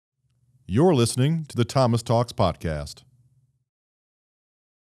You're listening to the Thomas Talks podcast.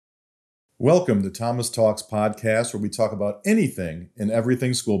 Welcome to Thomas Talks podcast, where we talk about anything and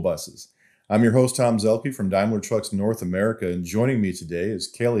everything school buses. I'm your host, Tom Zelke from Daimler Trucks North America, and joining me today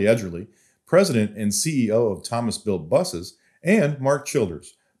is Kaylee Edgerly, President and CEO of Thomas Built Buses, and Mark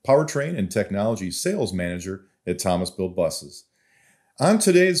Childers, Powertrain and Technology Sales Manager at Thomas Built Buses. On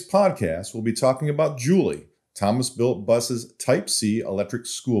today's podcast, we'll be talking about Jouley, Thomas Built Buses Type C electric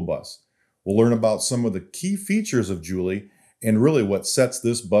school bus. We'll learn about some of the key features of Jouley and really what sets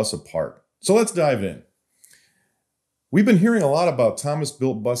this bus apart. So let's dive in. We've been hearing a lot about Thomas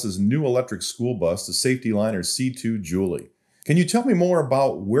Built Buses' new electric school bus, the Saf-T-Liner C2 Jouley. Can you tell me more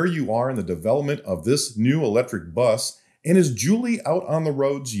about where you are in the development of this new electric bus, and is Jouley out on the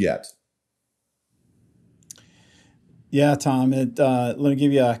roads yet? Yeah, Tom, let me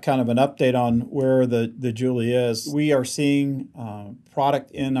give you a kind of an update on where the Jouley is. We are seeing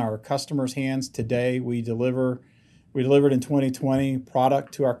product in our customers' hands today. We delivered in 2020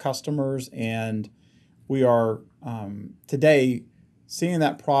 product to our customers, and we are today seeing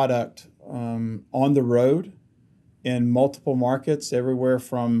that product on the road in multiple markets, everywhere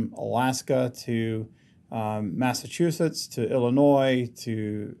from Alaska to Massachusetts to Illinois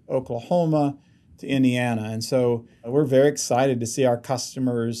to Oklahoma to Indiana. And so we're very excited to see our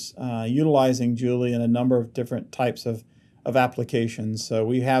customers utilizing Jouley in a number of different types of applications. So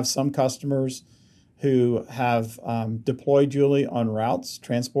we have some customers who have deployed Jouley on routes,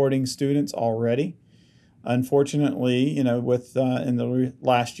 transporting students already. Unfortunately, with in the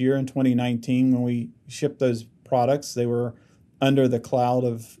last year in 2019, when we shipped those products, they were under the cloud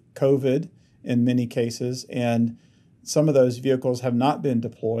of COVID in many cases, and some of those vehicles have not been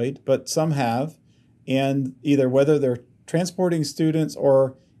deployed, but some have. And either whether they're transporting students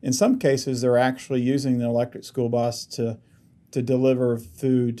or in some cases they're actually using the electric school bus to deliver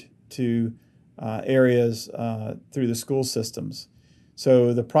food to areas through the school systems.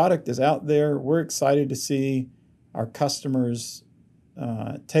 So the product is out there. We're excited to see our customers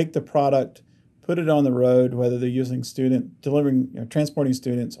take the product, put it on the road, whether they're using transporting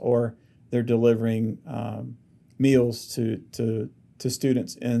students, or they're delivering meals to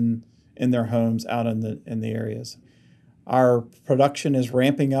students in their homes out in the areas. Our production is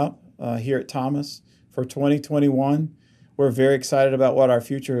ramping up here at Thomas for 2021. We're very excited about what our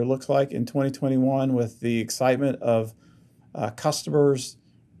future looks like in 2021 with the excitement of customers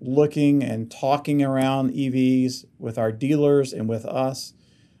looking and talking around EVs with our dealers and with us.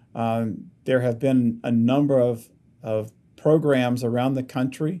 There have been a number of programs around the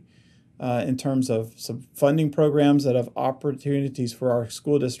country in terms of some funding programs that have opportunities for our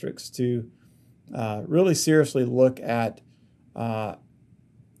school districts to really seriously look at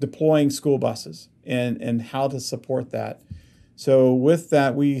deploying school buses and how to support that. So with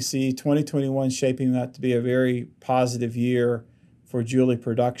that, we see 2021 shaping up to be a very positive year for Jouley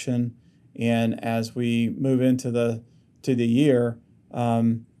production. And as we move into the year,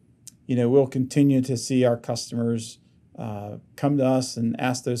 we'll continue to see our customers come to us and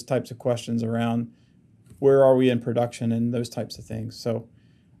ask those types of questions around where are we in production and those types of things. So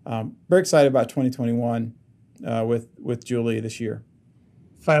very excited about 2021 with Jouley this year.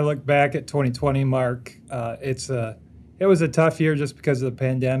 If I look back at 2020, Mark, it was a tough year just because of the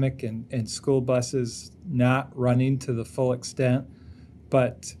pandemic and school buses not running to the full extent.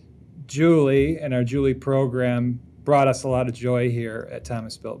 But Jouley and our Jouley program brought us a lot of joy here at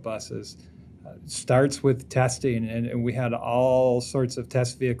Thomas Built Buses. Starts with testing, and we had all sorts of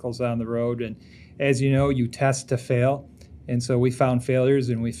test vehicles on the road. And as you know, you test to fail. And so we found failures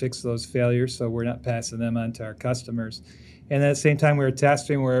and we fixed those failures, so we're not passing them on to our customers. And at the same time we were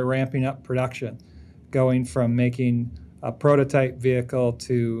testing, we were ramping up production, going from making a prototype vehicle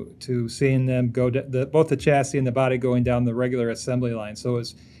to seeing them go both the chassis and the body going down the regular assembly line. So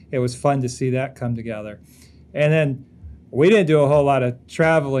it was fun to see that come together. And then we didn't do a whole lot of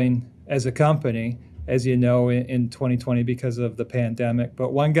traveling as a company, as you know, in 2020 because of the pandemic.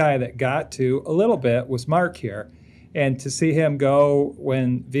 But one guy that got to a little bit was Mark here. And to see him go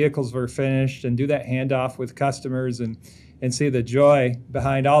when vehicles were finished and do that handoff with customers and see the joy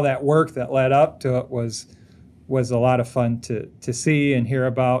behind all that work that led up to it was a lot of fun to see and hear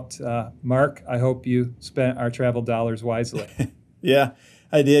about. Mark, I hope you spent our travel dollars wisely. Yeah,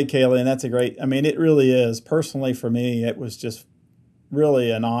 I did, Kaylee, and that's it really is. Personally, for me, it was just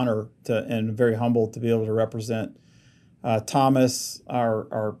really an honor and very humbled to be able to represent Thomas,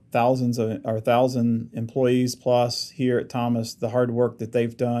 our 1,000 employees plus here at Thomas, the hard work that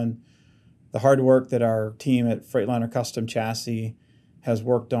they've done, the hard work that our team at Freightliner Custom Chassis has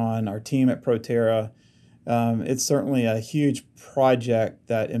worked on, our team at Proterra, It's certainly a huge project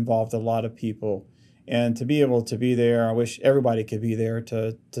that involved a lot of people. And to be able to be there, I wish everybody could be there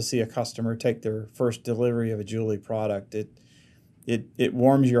to see a customer take their first delivery of a Jouley product. It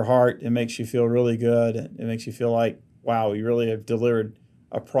warms your heart. It makes you feel really good. It makes you feel like, wow, we really have delivered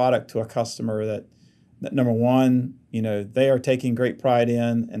a product to a customer that number one, they are taking great pride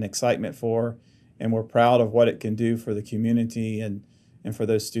in and excitement for, and we're proud of what it can do for the community and for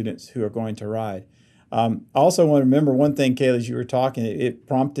those students who are going to ride. I also want to remember one thing, Kayla, as you were talking, it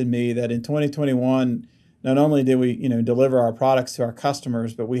prompted me that in 2021, not only did we, deliver our products to our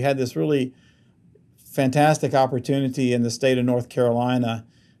customers, but we had this really fantastic opportunity in the state of North Carolina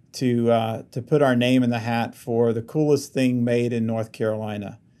to put our name in the hat for the coolest thing made in North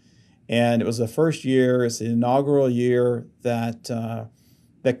Carolina. And it was the first year, it's the inaugural year that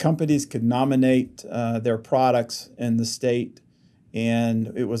that companies could nominate their products in the state.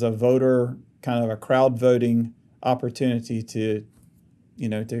 And it was a voter, kind of a crowd voting opportunity to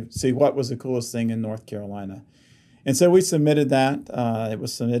see what was the coolest thing in North Carolina. And so we submitted that. It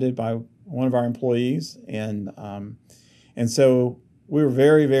was submitted by one of our employees. And so we were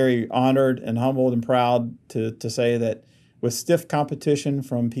very, very honored and humbled and proud to say that with stiff competition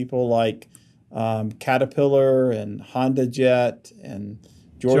from people like Caterpillar and Honda Jet and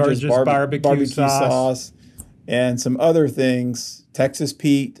George's barbecue sauce and some other things, Texas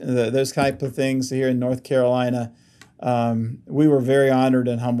Pete, those type of things here in North Carolina. We were very honored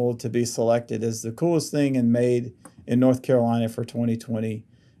and humbled to be selected as the coolest thing and made in North Carolina for 2020.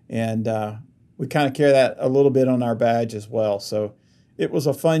 And we kind of carry that a little bit on our badge as well. So it was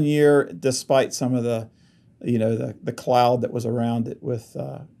a fun year despite some of the cloud that was around it with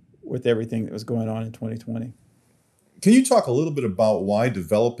everything that was going on in 2020. Can you talk a little bit about why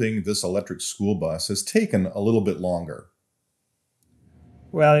developing this electric school bus has taken a little bit longer?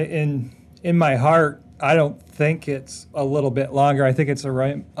 Well, in my heart, I don't think it's a little bit longer. I think it's the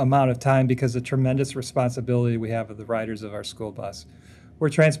right amount of time because of the tremendous responsibility we have of the riders of our school bus. We're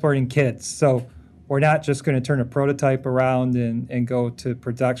transporting kids, so we're not just going to turn a prototype around and go to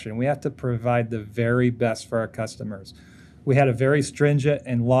production. We have to provide the very best for our customers. We had a very stringent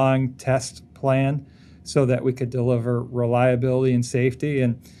and long test plan so that we could deliver reliability and safety.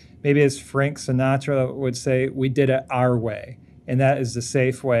 And maybe as Frank Sinatra would say, we did it our way. And that is the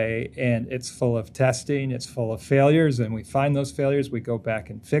safe way. And it's full of testing, it's full of failures. And we find those failures, we go back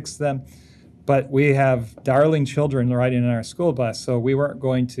and fix them. But we have darling children riding in our school bus, so we weren't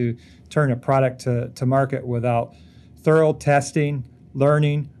going to turn a product to market without thorough testing,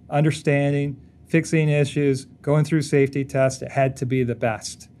 learning, understanding, fixing issues, going through safety tests. It had to be the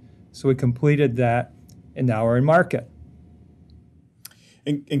best. So we completed that, and now we're in market.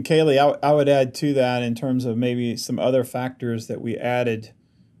 And Kaylee, I would add to that in terms of maybe some other factors that we added,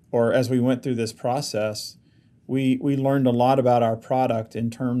 or as we went through this process, we learned a lot about our product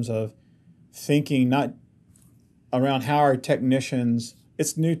in terms of thinking not around how our technicians,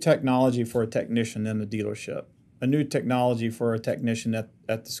 it's new technology for a technician in the dealership, a new technology for a technician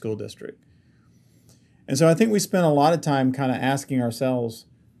at the school district. And so I think we spent a lot of time kind of asking ourselves,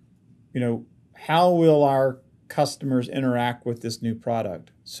 how will our customers interact with this new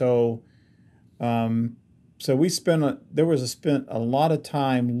product? So we spent a lot of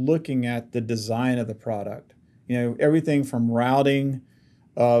time looking at the design of the product. Everything from routing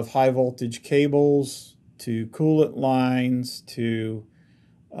of high voltage cables to coolant lines to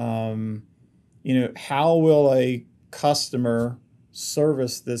how will a customer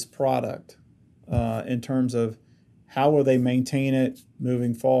service this product in terms of how will they maintain it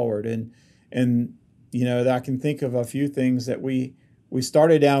moving forward. And I can think of a few things that we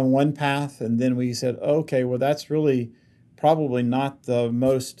started down one path and then we said, okay, well, that's really probably not the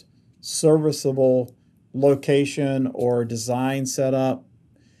most serviceable location or design setup.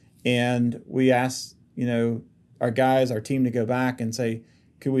 And we asked, our team to go back and say,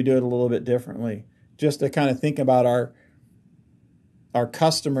 could we do it a little bit differently? Just to kind of think about our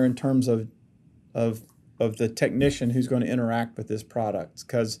customer in terms of the technician who's going to interact with this product.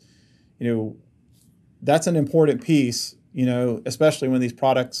 Because, that's an important piece, especially when these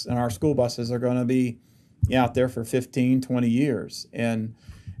products in our school buses are going to be out there for 15, 20 years. And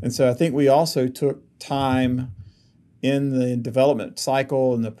so I think we also took time in the development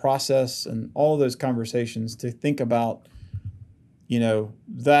cycle and the process and all of those conversations to think about,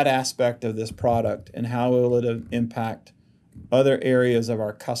 that aspect of this product and how will it impact other areas of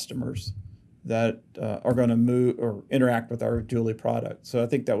our customers that are going to move or interact with our Jouley product. So I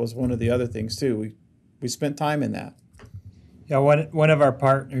think that was one of the other things too. We spent time in that. Yeah, one of our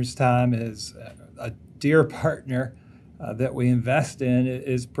partners, Tom, is a dear partner. that we invest in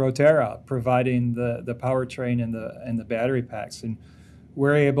is Proterra, providing the powertrain and the battery packs. And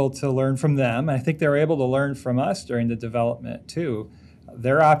we're able to learn from them. I think they're able to learn from us during the development too.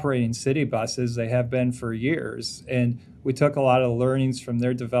 They're operating city buses. They have been for years. And we took a lot of learnings from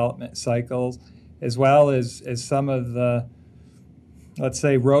their development cycles, as well as some of the, let's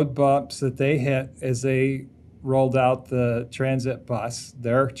say, road bumps that they hit as they rolled out the transit bus,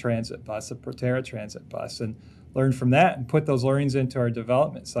 their transit bus, a Proterra transit bus, and learned from that and put those learnings into our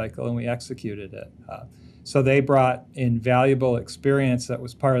development cycle, and we executed it. So they brought in valuable experience that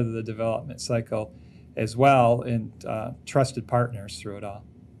was part of the development cycle as well, and trusted partners through it all.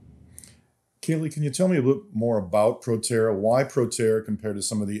 Kaylee, can you tell me a bit more about Proterra? Why Proterra compared to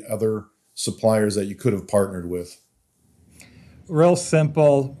some of the other suppliers that you could have partnered with? Real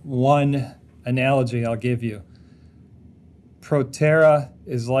simple, one analogy I'll give you. Proterra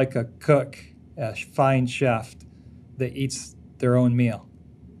is like a cook, a fine chef that eats their own meal,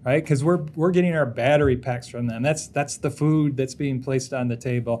 right? Because we're getting our battery packs from them. That's the food that's being placed on the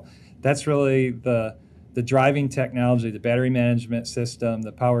table. That's really the driving technology, the battery management system,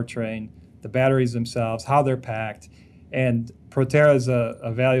 the powertrain, the batteries themselves, how they're packed. And Proterra is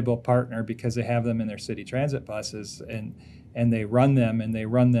a valuable partner because they have them in their city transit buses, and they run them, and they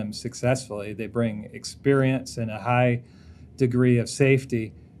run them successfully. They bring experience and a high degree of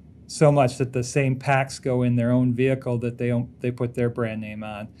safety, so much that the same packs go in their own vehicle that they put their brand name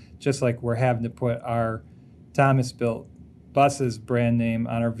on, just like we're having to put our Thomas-built buses brand name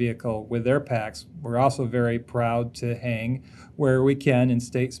on our vehicle with their packs. We're also very proud to hang, where we can, in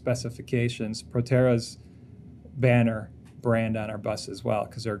state specifications, Proterra's banner brand on our bus as well,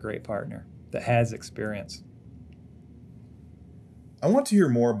 because they're a great partner that has experience. I want to hear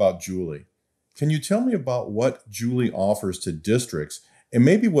more about Jouley. Can you tell me about what Jouley offers to districts, and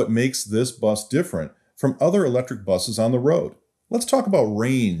maybe what makes this bus different from other electric buses on the road? Let's talk about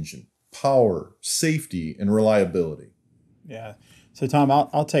range, and power, safety, and reliability. Yeah. So Tom,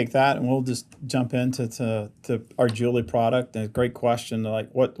 I'll take that, and we'll just jump into to our Jouley product. And a great question, like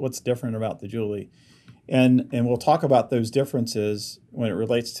what's different about the Jouley, and we'll talk about those differences when it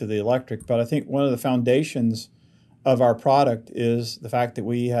relates to the electric. But I think one of the foundations of our product is the fact that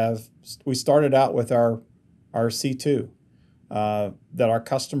we started out with our C2 that our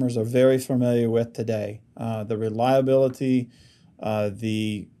customers are very familiar with today. The reliability,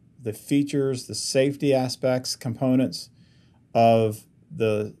 the features, the safety aspects, components of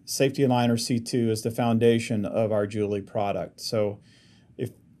the Saf-T-Liner C2 is the foundation of our Jouley product. So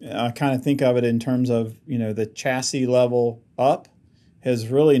if I kind of think of it in terms of, the chassis level up has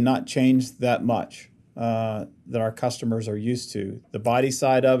really not changed that much that our customers are used to. The body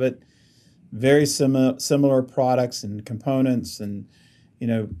side of it, very similar products and components, and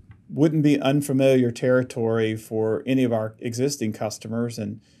wouldn't be unfamiliar territory for any of our existing customers,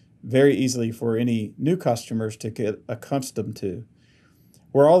 and very easily for any new customers to get accustomed to.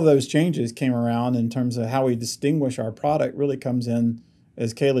 Where all of those changes came around in terms of how we distinguish our product really comes in,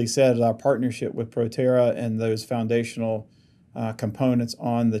 as Kaylee said, our partnership with Proterra and those foundational components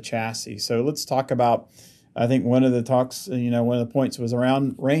on the chassis. So let's talk about, I think one of the talks, one of the points was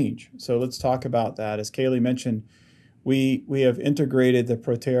around range. So let's talk about that. As Kaylee mentioned, we have integrated the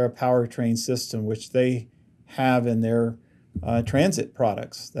Proterra powertrain system, which they have in their transit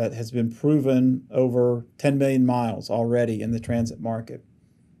products, that has been proven over 10 million miles already in the transit market.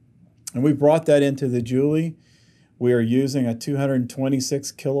 And we brought that into the Jouley. We are using a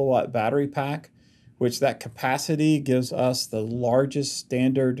 226 kilowatt battery pack, which that capacity gives us the largest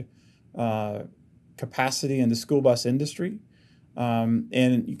standard capacity in the school bus industry.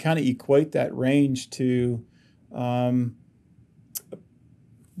 And you kind of equate that range to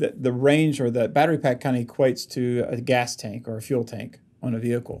the range, or the battery pack kind of equates to a gas tank or a fuel tank on a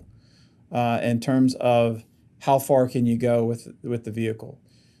vehicle in terms of how far can you go with the vehicle.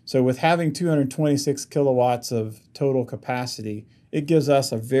 So with having 226 kilowatts of total capacity, it gives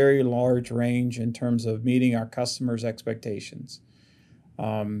us a very large range in terms of meeting our customers' expectations.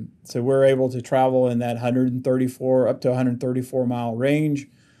 So we're able to travel in that 134 up to 134 mile range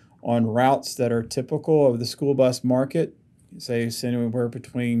on routes that are typical of the school bus market. Say anywhere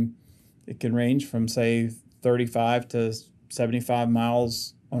between, it can range from say 35 to 75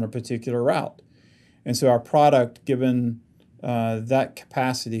 miles on a particular route. And so our product, given that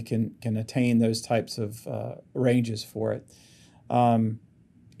capacity, can attain those types of ranges for it.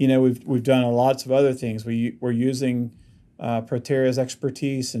 We've done lots of other things. We're using Proterra's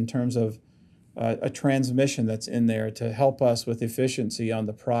expertise in terms of a transmission that's in there to help us with efficiency on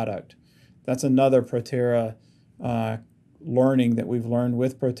the product. That's another Proterra learning that we've learned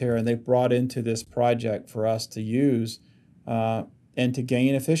with Proterra, and they've brought into this project for us to use and to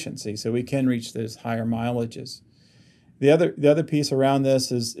gain efficiency, so we can reach those higher mileages. The other piece around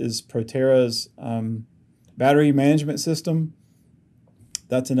this is Proterra's battery management system.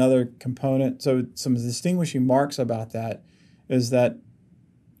 That's another component. So some distinguishing marks about that is that,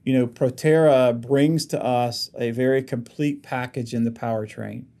 Proterra brings to us a very complete package in the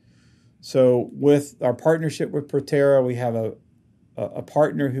powertrain. So with our partnership with Proterra, we have a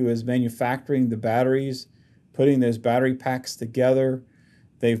partner who is manufacturing the batteries, putting those battery packs together.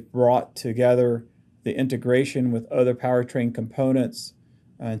 They've brought together the integration with other powertrain components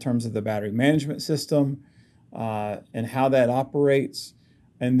in terms of the battery management system and how that operates.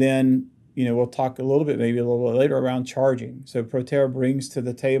 And then, we'll talk a little bit later around charging. So Proterra brings to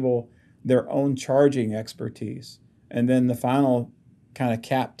the table their own charging expertise. And then the final kind of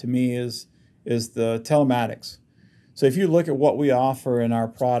cap to me is the telematics. So if you look at what we offer in our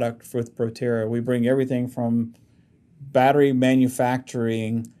product with Proterra, we bring everything from battery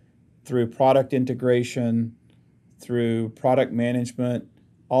manufacturing through product integration, through product management,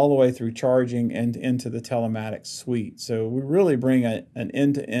 all the way through charging and into the telematics suite. So we really bring an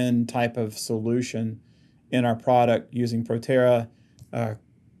end-to-end type of solution in our product using Proterra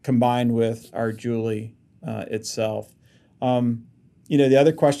combined with our Jouley itself. The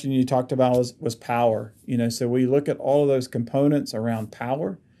other question you talked about was power. So we look at all of those components around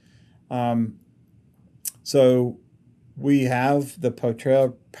power. So we have the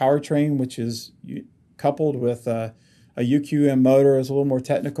Proterra powertrain, which is coupled with a UQM motor. Is a little more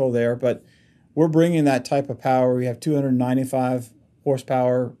technical there, but we're bringing that type of power. We have 295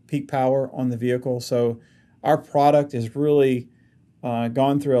 horsepower peak power on the vehicle. So our product has really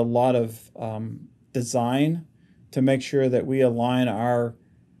gone through a lot of design to make sure that we align our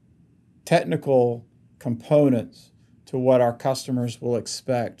technical components to what our customers will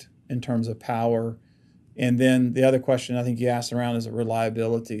expect in terms of power. And then the other question I think you asked around is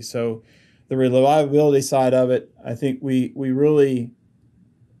reliability. So the reliability side of it, I think we really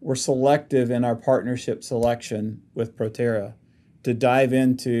were selective in our partnership selection with Proterra to dive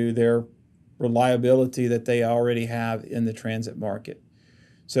into their reliability that they already have in the transit market.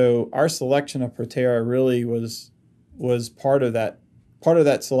 So our selection of Proterra really was part of that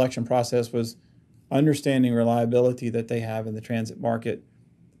selection process, was understanding reliability that they have in the transit market,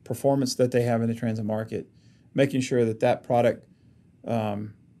 performance that they have in the transit market, making sure that product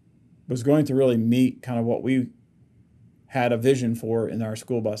was going to really meet kind of what we had a vision for in our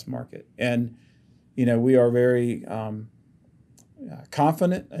school bus market. And, we are very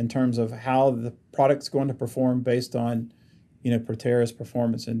confident in terms of how the product's going to perform based on, Proterra's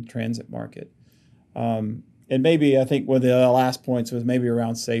performance in the transit market. And maybe I think one of the last points was maybe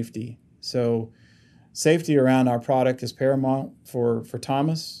around safety. So safety around our product is paramount for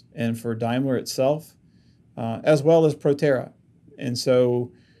Thomas and for Daimler itself, as well as Proterra. And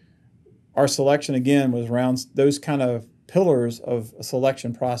so our selection, again, was around those kind of pillars of a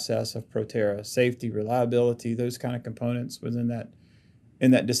selection process of Proterra: safety, reliability, those kind of components within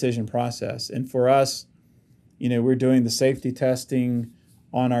that decision process. And for us, we're doing the safety testing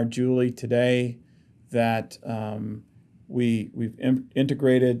on our Jouley today. That we've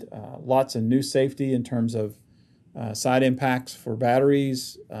integrated lots of new safety in terms of side impacts for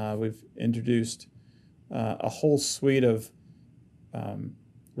batteries. We've introduced a whole suite of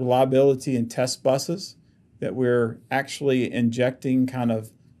reliability and test buses that we're actually injecting kind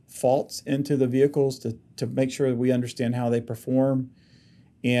of faults into the vehicles to make sure that we understand how they perform.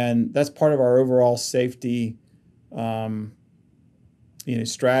 And that's part of our overall safety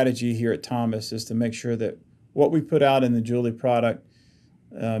strategy here at Thomas, is to make sure that what we put out in the Jouley product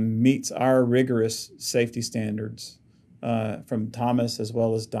meets our rigorous safety standards from Thomas as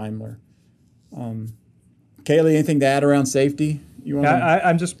well as Daimler. Kaylee, anything to add around safety?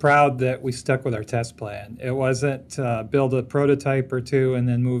 I'm just proud that we stuck with our test plan. It wasn't build a prototype or two and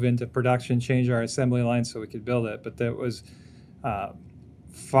then move into production, change our assembly line so we could build it, but that was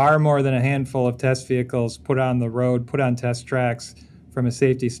far more than a handful of test vehicles put on the road, put on test tracks from a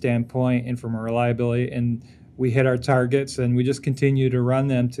safety standpoint and from a reliability, and we hit our targets, and we just continue to run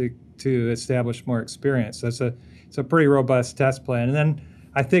them to establish more experience. So it's a pretty robust test plan. And then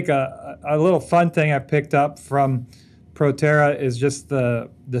I think a little fun thing I picked up from Proterra is just the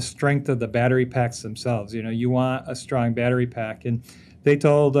strength of the battery packs themselves. You want a strong battery pack, and they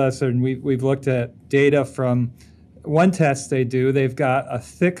told us, and we've looked at data from one test they do. They've got a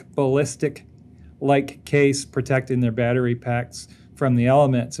thick ballistic-like case protecting their battery packs from the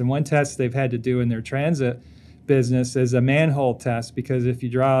elements. And one test they've had to do in their transit business is a manhole test, because if you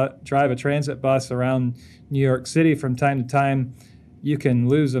drive a transit bus around New York City from time to time, you can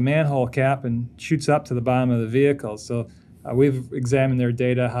lose a manhole cap and shoots up to the bottom of the vehicle. So We've examined their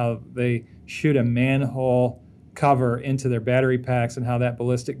data, how they shoot a manhole cover into their battery packs and how that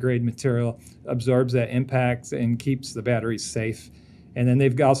ballistic grade material absorbs that impact and keeps the batteries safe. And then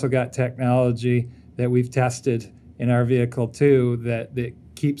they've also got technology that we've tested in our vehicle too that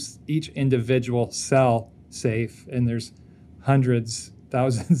keeps each individual cell safe. And there's hundreds,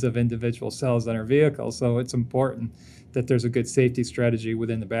 thousands of individual cells in our vehicle. So it's important that there's a good safety strategy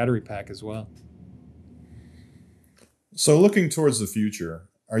within the battery pack as well. So looking towards the future,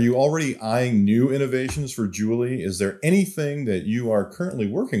 are you already eyeing new innovations for Jouley? Is there anything that you are currently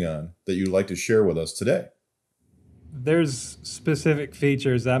working on that you'd like to share with us today? There's specific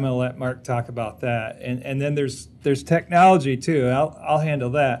features. I'm going to let Mark talk about that. And then there's technology too. I'll handle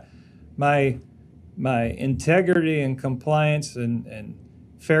that. My integrity and compliance and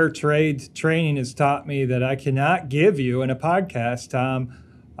fair trade training has taught me that I cannot give you in a podcast, Tom,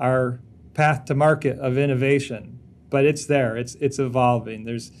 our path to market of innovation. But it's there. It's evolving.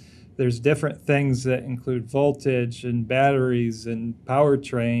 There's different things that include voltage and batteries and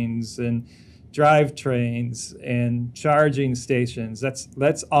powertrains and drivetrains and charging stations.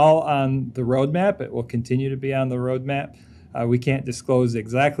 That's all on the roadmap. It will continue to be on the roadmap. We can't disclose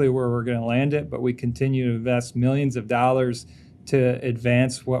exactly where we're going to land it, but we continue to invest millions of dollars to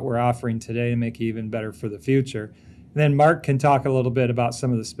advance what we're offering today and make it even better for the future. And then Mark can talk a little bit about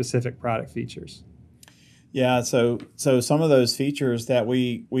some of the specific product features. Yeah, so some of those features that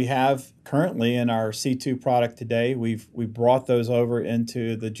we have currently in our C2 product today, we've brought those over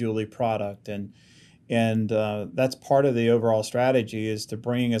into the Jouley product, and that's part of the overall strategy, is to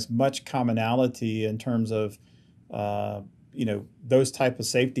bring as much commonality in terms of those type of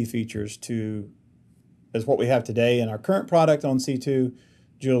safety features as what we have today in our current product on C2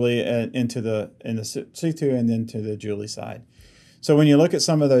 Jouley into the C2 and then to the Jouley side. So when you look at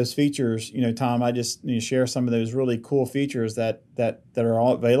some of those features, Tom, I just share some of those really cool features that are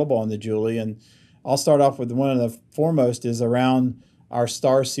all available on the Jouley. And I'll start off with one of the foremost is around our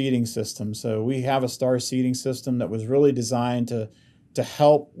star seating system. So we have a star seating system that was really designed to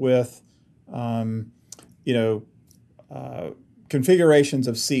help with, configurations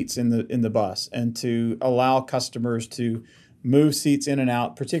of seats in the bus, and to allow customers to move seats in and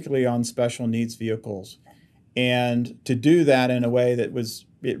out, particularly on special needs vehicles. And to do that in a way that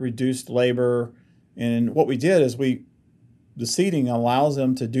it reduced labor. And what we did is the seating allows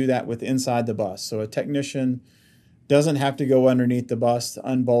them to do that with inside the bus. So a technician doesn't have to go underneath the bus to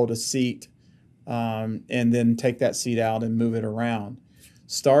unbolt a seat and then take that seat out and move it around.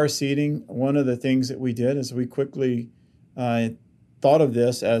 Star seating, one of the things that we did is we quickly thought of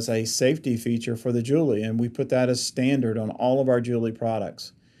this as a safety feature for the Jouley, and we put that as standard on all of our Jouley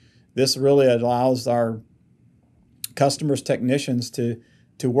products. This really allows our customers' technicians to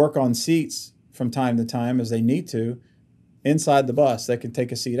work on seats from time to time as they need to inside the bus. They can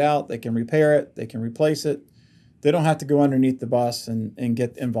take a seat out, they can repair it, they can replace it. They don't have to go underneath the bus and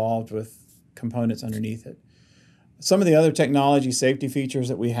get involved with components underneath it. Some of the other technology safety features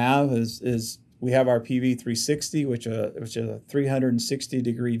that we have is we have our PV360, which is a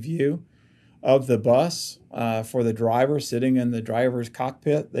 360-degree view of the bus for the driver sitting in the driver's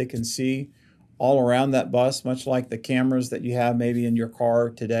cockpit. They can see all around that bus, much like the cameras that you have maybe in your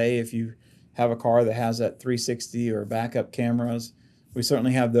car today. If you have a car that has that 360 or backup cameras, we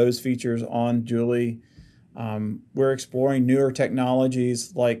certainly have those features on Jouley. We're exploring newer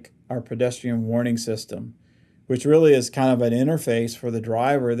technologies like our pedestrian warning system, which really is kind of an interface for the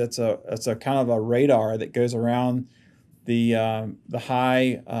driver. That's a kind of a radar that goes around the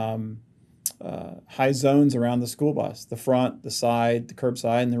high zones around the school bus, the front, the side, the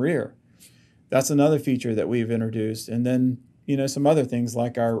curbside, and the rear. That's another feature that we've introduced. And then, some other things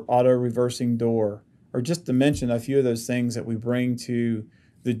like our auto reversing door, or just to mention a few of those things that we bring to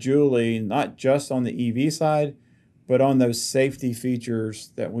the Jouley, not just on the EV side, but on those safety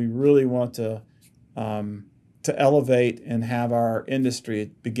features that we really want to elevate and have our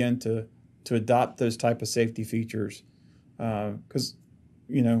industry begin to adopt those type of safety features. Because,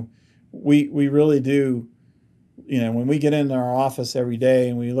 we really do. When we get into our office every day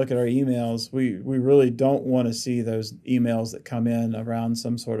and we look at our emails, we really don't want to see those emails that come in around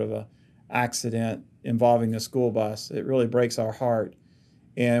some sort of a accident involving a school bus. It really breaks our heart.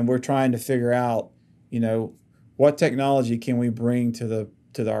 And we're trying to figure out, what technology can we bring to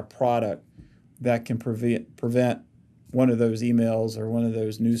our product that can prevent one of those emails or one of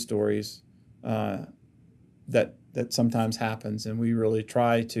those news stories that sometimes happens. And we really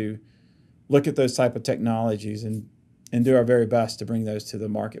try to look at those type of technologies and do our very best to bring those to the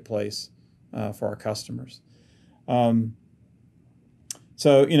marketplace for our customers.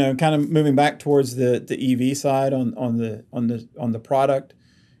 So, kind of moving back towards the EV side on the product,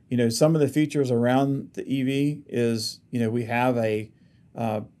 some of the features around the EV is, we have a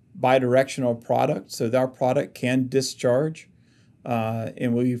bidirectional product, so our product can discharge,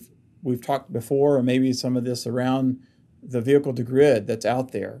 and we've talked before, or maybe some of this around the vehicle to grid that's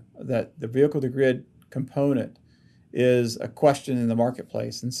out there. That the vehicle to grid component is a question in the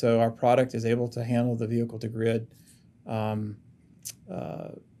marketplace, and so our product is able to handle the vehicle to grid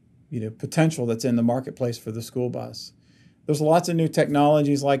potential that's in the marketplace for the school bus. There's lots of new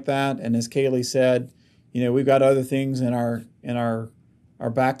technologies like that, and as Kaylee said, we've got other things in our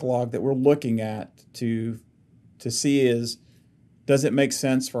backlog that we're looking at to see does it make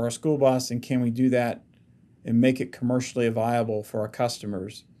sense for our school bus, and can we do that and make it commercially viable for our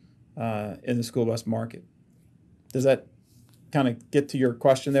customers in the school bus market. Does that kind of get to your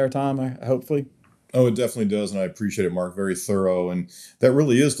question there, Tom, hopefully? Oh, it definitely does, and I appreciate it, Mark. Very thorough. And that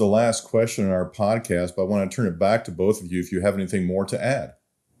really is the last question in our podcast, but I want to turn it back to both of you if you have anything more to add.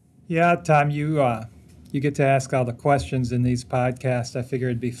 Yeah, Tom, you get to ask all the questions in these podcasts. I figure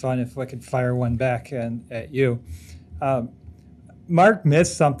it'd be fun if I could fire one back at you. Mark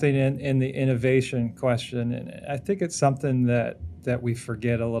missed something in the innovation question, and I think it's something that we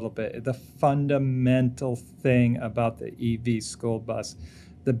forget a little bit. The fundamental thing about the EV school bus,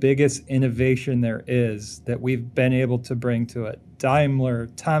 the biggest innovation there is that we've been able to bring to it. Daimler,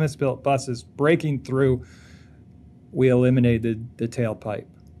 Thomas-built buses breaking through, we eliminated the tailpipe.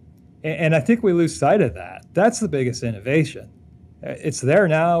 And I think we lose sight of that. That's the biggest innovation. It's there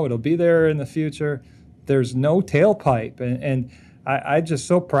now. It'll be there in the future. There's no tailpipe. And I'm just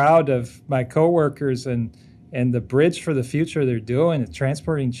so proud of my coworkers and the bridge for the future they're doing,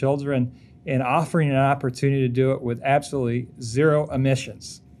 transporting children and offering an opportunity to do it with absolutely zero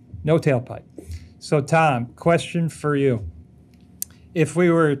emissions, no tailpipe. So, Tom, question for you. If we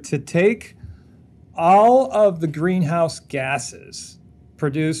were to take all of the greenhouse gases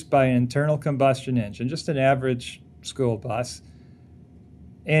produced by an internal combustion engine, just an average school bus,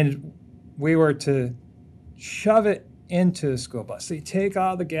 and we were to shove it into a school bus, so you take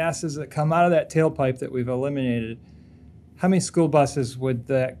all the gases that come out of that tailpipe that we've eliminated, how many school buses would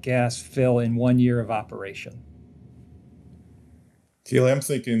that gas fill in 1 year of operation? Kaylee, I'm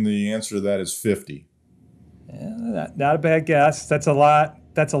thinking the answer to that is 50. Yeah, not a bad guess. That's a lot.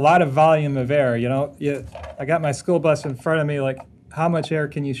 That's a lot of volume of air. I got my school bus in front of me. Like, how much air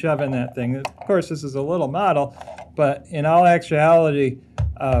can you shove in that thing? Of course, this is a little model, but in all actuality,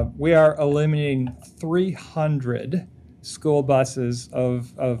 we are eliminating 300 school buses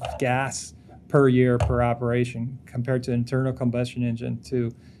of gas per year per operation compared to internal combustion engine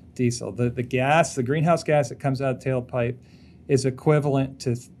to diesel. The greenhouse gas that comes out of the tailpipe is equivalent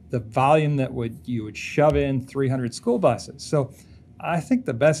to the volume that you would shove in 300 school buses. So I think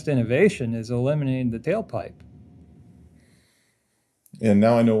the best innovation is eliminating the tailpipe. And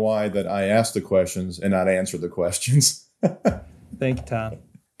now I know why that I asked the questions and not answer the questions. Thank you, Tom.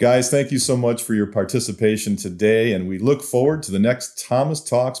 Guys, thank you so much for your participation today, and we look forward to the next Thomas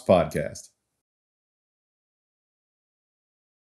Talks podcast.